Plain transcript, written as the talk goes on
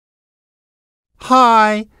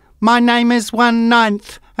Hi, my name is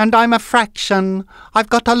 1/9 and I'm a fraction. I've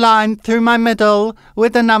got a line through my middle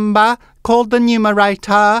with a number called the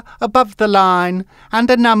numerator above the line and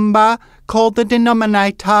a number called the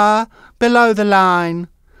denominator below the line.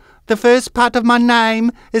 The first part of my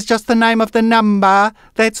name is just the name of the number,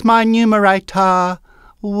 that's my numerator,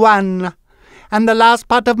 1. And the last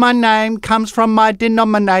part of my name comes from my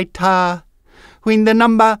denominator. When the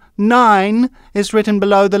number 9 is written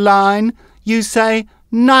below the line, you say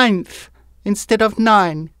 9th instead of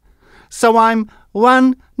 9. So I'm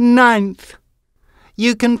 1/9.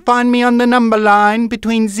 You can find me on the number line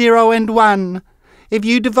between 0 and 1. If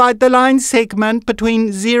you divide the line segment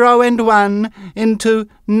between 0 and 1 into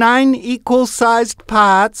 9 equal-sized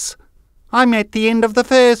parts, I'm at the end of the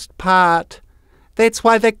first part. That's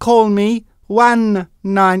why they call me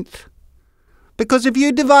 1/9. Because if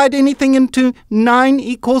you divide anything into 9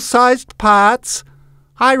 equal-sized parts,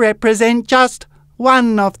 I represent just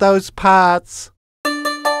one of those parts.